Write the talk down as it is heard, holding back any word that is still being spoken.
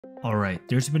Alright,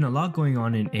 there's been a lot going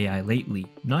on in AI lately,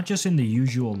 not just in the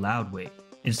usual loud way.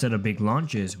 Instead of big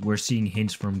launches, we're seeing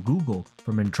hints from Google,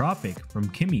 from Anthropic, from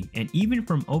Kimi, and even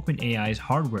from OpenAI's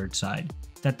hardware side,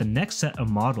 that the next set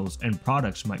of models and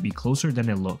products might be closer than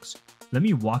it looks. Let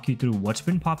me walk you through what's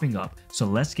been popping up, so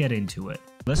let's get into it.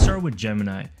 Let's start with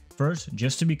Gemini. First,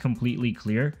 just to be completely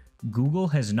clear, Google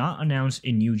has not announced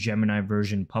a new Gemini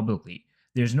version publicly.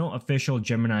 There's no official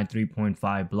Gemini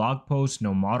 3.5 blog post,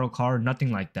 no model card,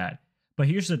 nothing like that. But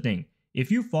here's the thing,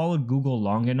 if you followed Google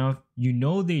long enough, you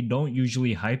know they don't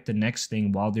usually hype the next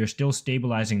thing while they're still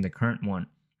stabilizing the current one.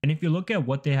 And if you look at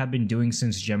what they have been doing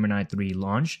since Gemini 3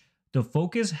 launch, the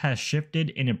focus has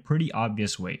shifted in a pretty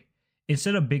obvious way.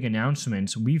 Instead of big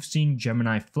announcements, we've seen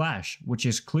Gemini Flash, which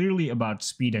is clearly about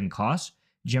speed and cost,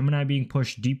 Gemini being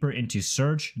pushed deeper into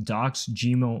search, docs,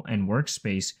 Gmail, and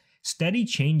workspace, steady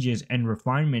changes and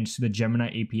refinements to the Gemini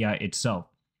API itself.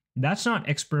 That's not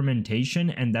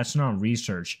experimentation and that's not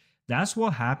research. That's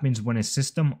what happens when a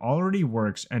system already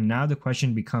works, and now the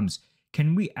question becomes,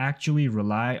 can we actually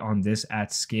rely on this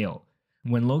at scale?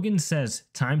 When Logan says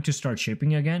time to start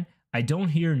shipping again, I don't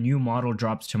hear new model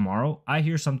drops tomorrow. I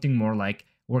hear something more like,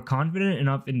 we're confident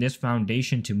enough in this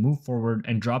foundation to move forward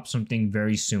and drop something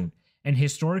very soon. And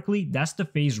historically, that's the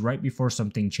phase right before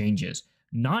something changes.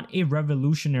 Not a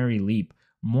revolutionary leap,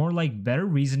 more like better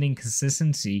reasoning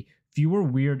consistency, fewer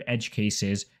weird edge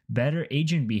cases, better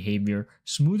agent behavior,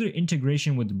 smoother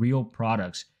integration with real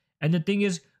products. And the thing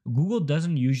is, Google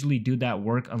doesn't usually do that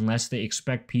work unless they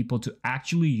expect people to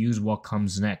actually use what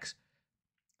comes next.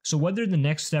 So whether the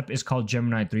next step is called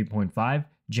Gemini 3.5,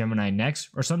 Gemini Next,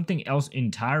 or something else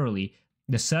entirely,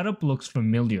 the setup looks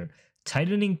familiar.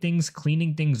 Tightening things,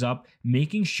 cleaning things up,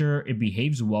 making sure it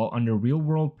behaves well under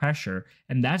real-world pressure,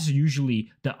 and that's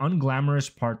usually the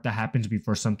unglamorous part that happens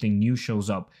before something new shows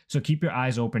up, so keep your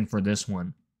eyes open for this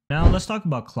one. Now let's talk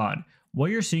about Claude. What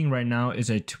you're seeing right now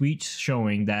is a tweet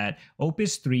showing that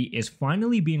Opus 3 is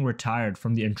finally being retired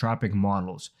from the Anthropic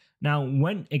models. Now,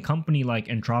 when a company like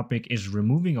Anthropic is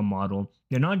removing a model,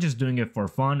 they're not just doing it for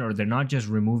fun, or they're not just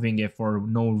removing it for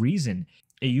no reason.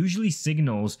 It usually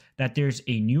signals that there's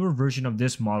a newer version of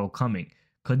this model coming.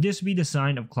 Could this be the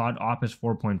sign of Claude Opus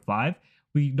 4.5?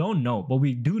 We don't know, but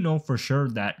we do know for sure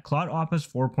that Claude Opus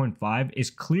 4.5 is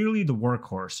clearly the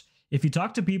workhorse. If you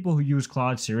talk to people who use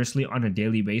Claude seriously on a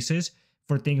daily basis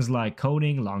for things like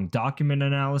coding, long document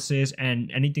analysis,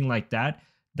 and anything like that,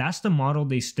 that's the model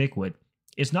they stick with.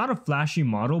 It's not a flashy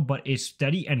model, but it's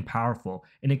steady and powerful,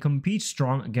 and it competes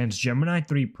strong against Gemini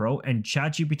 3 Pro and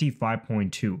ChatGPT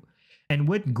 5.2. And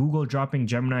with Google dropping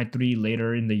Gemini 3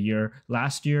 later in the year,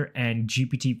 last year, and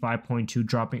GPT 5.2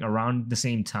 dropping around the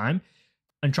same time,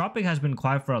 Anthropic has been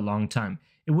quiet for a long time.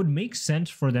 It would make sense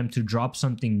for them to drop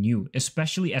something new,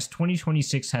 especially as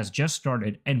 2026 has just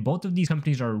started and both of these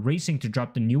companies are racing to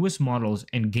drop the newest models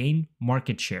and gain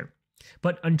market share.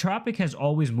 But Anthropic has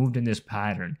always moved in this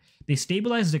pattern. They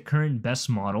stabilize the current best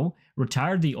model,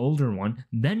 retire the older one,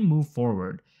 then move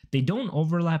forward. They don't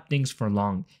overlap things for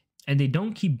long, and they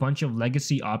don't keep a bunch of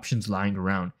legacy options lying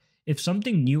around. If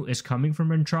something new is coming from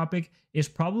Anthropic, it's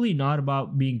probably not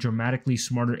about being dramatically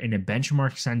smarter in a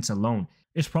benchmark sense alone.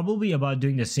 It's probably about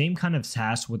doing the same kind of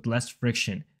tasks with less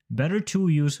friction, better tool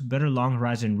use, better long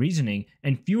horizon reasoning,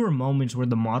 and fewer moments where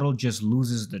the model just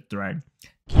loses the thread.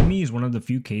 Kimi is one of the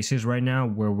few cases right now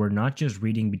where we're not just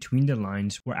reading between the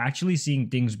lines, we're actually seeing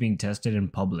things being tested in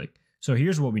public. So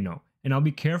here's what we know, and I'll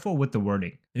be careful with the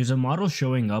wording. There's a model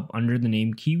showing up under the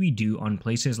name Kiwi on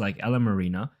places like Ella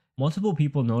Marina. Multiple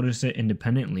people notice it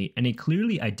independently, and it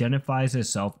clearly identifies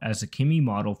itself as a Kimi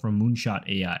model from Moonshot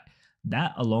AI.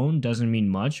 That alone doesn't mean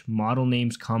much. Model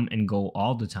names come and go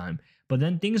all the time, but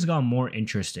then things got more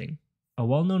interesting. A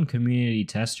well-known community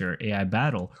tester, AI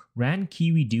Battle, ran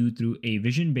Kiwi through a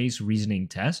vision-based reasoning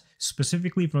test,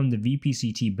 specifically from the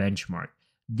VPCT benchmark.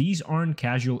 These aren't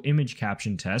casual image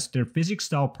caption tests, they're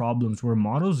physics-style problems where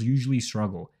models usually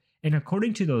struggle. And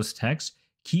according to those texts,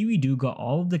 Kiwi got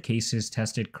all of the cases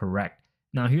tested correct.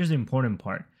 Now here's the important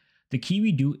part. The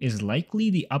Kiwi is likely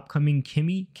the upcoming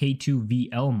Kimi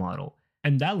K2-VL model,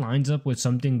 and that lines up with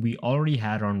something we already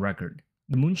had on record.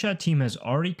 The Moonshot team has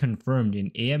already confirmed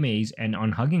in AMAs and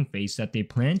on Hugging Face that they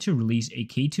plan to release a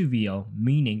K2-VL,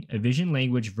 meaning a vision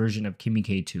language version of Kimi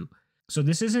K2. So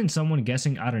this isn't someone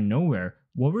guessing out of nowhere.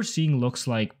 What we're seeing looks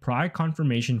like prior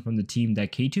confirmation from the team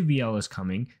that K2-VL is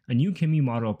coming, a new Kimi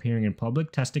model appearing in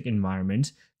public testing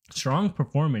environments, strong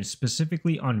performance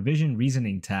specifically on vision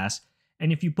reasoning tasks,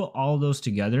 and if you put all those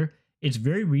together, it's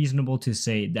very reasonable to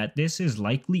say that this is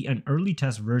likely an early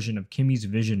test version of Kimi's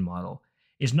vision model.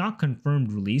 It's not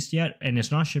confirmed released yet and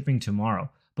it's not shipping tomorrow,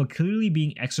 but clearly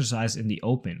being exercised in the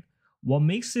open. What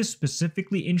makes this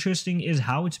specifically interesting is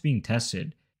how it's being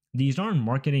tested. These aren't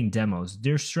marketing demos,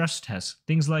 they're stress tests,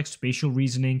 things like spatial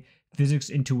reasoning, physics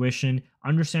intuition,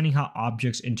 understanding how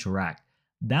objects interact.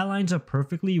 That lines up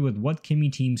perfectly with what Kimi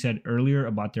team said earlier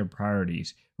about their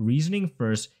priorities: reasoning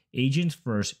first, agents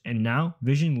first, and now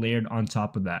vision layered on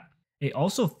top of that. It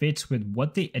also fits with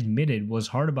what they admitted was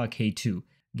hard about K2,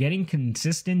 getting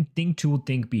consistent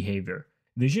think-tool-think behavior.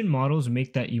 Vision models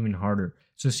make that even harder,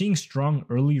 so seeing strong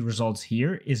early results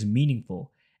here is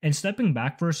meaningful. And stepping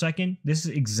back for a second, this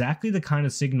is exactly the kind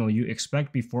of signal you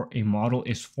expect before a model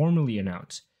is formally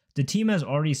announced. The team has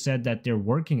already said that they're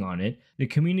working on it, the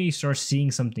community starts seeing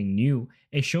something new,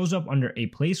 it shows up under a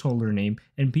placeholder name,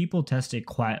 and people test it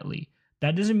quietly.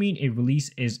 That doesn't mean a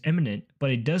release is imminent,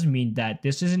 but it does mean that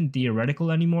this isn't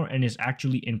theoretical anymore and is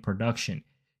actually in production.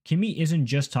 Kimi isn't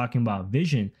just talking about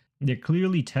vision, they're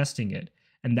clearly testing it,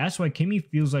 and that's why Kimi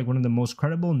feels like one of the most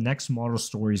credible next model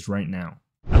stories right now.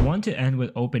 I want to end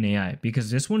with OpenAI because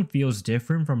this one feels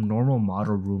different from normal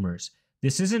model rumors.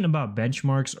 This isn't about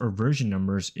benchmarks or version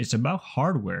numbers, it's about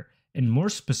hardware, and more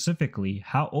specifically,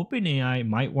 how OpenAI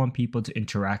might want people to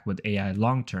interact with AI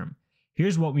long term.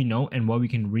 Here's what we know and what we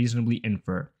can reasonably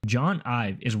infer. John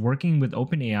Ive is working with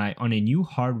OpenAI on a new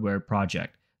hardware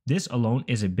project. This alone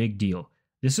is a big deal.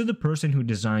 This is the person who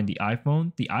designed the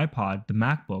iPhone, the iPod, the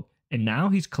MacBook, and now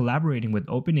he's collaborating with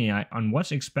OpenAI on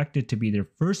what's expected to be their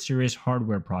first serious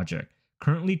hardware project,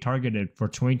 currently targeted for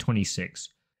 2026.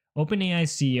 OpenAI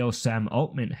CEO Sam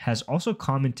Altman has also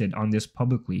commented on this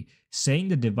publicly, saying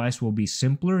the device will be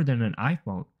simpler than an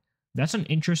iPhone. That's an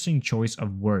interesting choice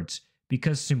of words,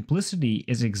 because simplicity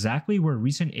is exactly where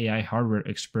recent AI hardware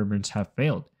experiments have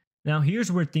failed. Now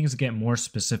here's where things get more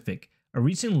specific. A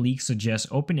recent leak suggests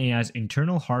OpenAI's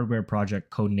internal hardware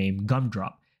project codenamed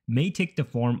Gumdrop may take the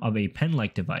form of a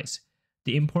pen-like device.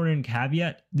 The important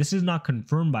caveat: this is not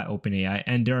confirmed by OpenAI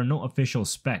and there are no official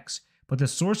specs, but the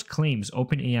source claims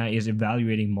OpenAI is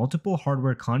evaluating multiple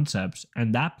hardware concepts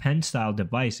and that pen-style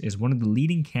device is one of the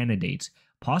leading candidates,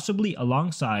 possibly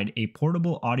alongside a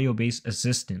portable audio-based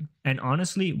assistant. And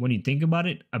honestly, when you think about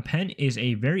it, a pen is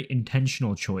a very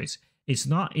intentional choice. It's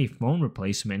not a phone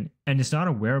replacement, and it's not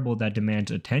a wearable that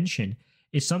demands attention.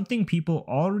 It's something people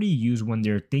already use when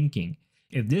they're thinking.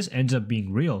 If this ends up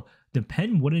being real, the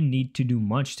pen wouldn't need to do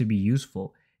much to be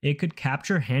useful. It could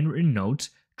capture handwritten notes,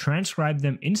 transcribe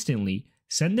them instantly,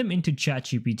 send them into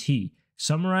ChatGPT,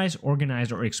 summarize,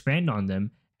 organize, or expand on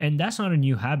them, and that's not a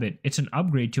new habit, it's an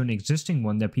upgrade to an existing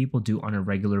one that people do on a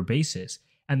regular basis.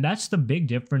 And that's the big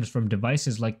difference from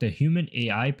devices like the Human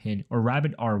AI Pen or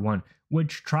Rabbit R1,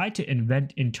 which try to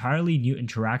invent entirely new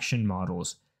interaction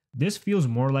models. This feels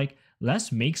more like,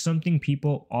 let's make something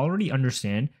people already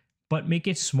understand, but make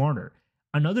it smarter.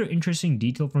 Another interesting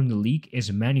detail from the leak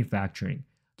is manufacturing.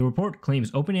 The report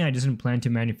claims OpenAI doesn't plan to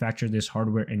manufacture this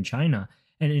hardware in China,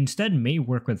 and instead may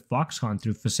work with Foxconn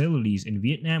through facilities in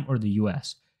Vietnam or the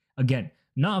US. Again,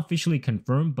 not officially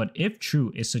confirmed, but if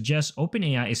true, it suggests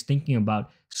OpenAI is thinking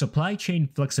about supply chain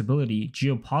flexibility,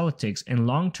 geopolitics, and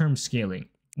long-term scaling,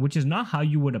 which is not how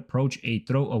you would approach a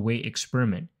throwaway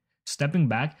experiment. Stepping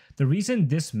back, the reason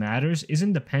this matters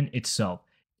isn't the pen itself,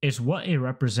 it's what it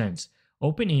represents.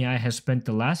 OpenAI has spent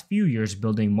the last few years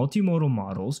building multimodal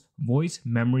models, voice,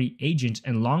 memory, agents,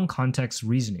 and long context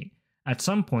reasoning. At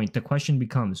some point, the question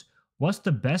becomes, what's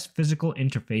the best physical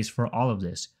interface for all of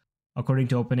this? According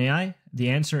to OpenAI, the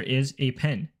answer is a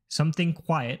pen, something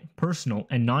quiet, personal,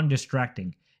 and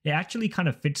non-distracting. It actually kind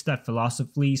of fits that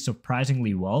philosophy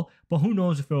surprisingly well, but who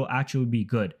knows if it will actually be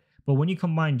good. But when you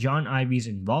combine John Ive's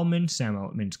involvement, Sam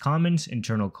Altman's comments,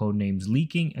 internal code names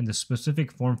leaking, and the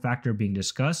specific form factor being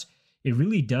discussed, it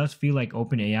really does feel like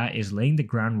OpenAI is laying the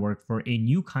groundwork for a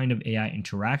new kind of AI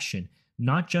interaction,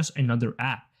 not just another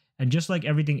app. And just like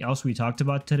everything else we talked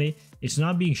about today, it's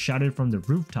not being shouted from the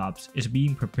rooftops, it's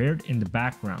being prepared in the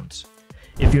backgrounds.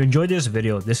 If you enjoyed this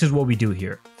video, this is what we do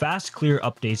here. Fast, clear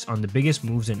updates on the biggest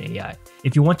moves in AI.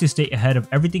 If you want to stay ahead of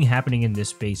everything happening in this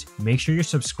space, make sure you're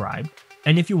subscribed.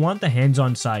 And if you want the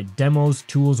hands-on side, demos,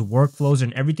 tools, workflows,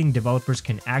 and everything developers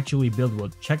can actually build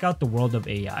with, check out the World of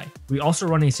AI. We also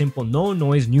run a simple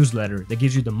no-noise newsletter that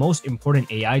gives you the most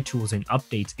important AI tools and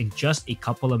updates in just a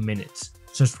couple of minutes.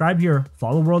 Subscribe here,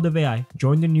 follow World of AI,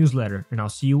 join the newsletter, and I'll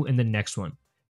see you in the next one.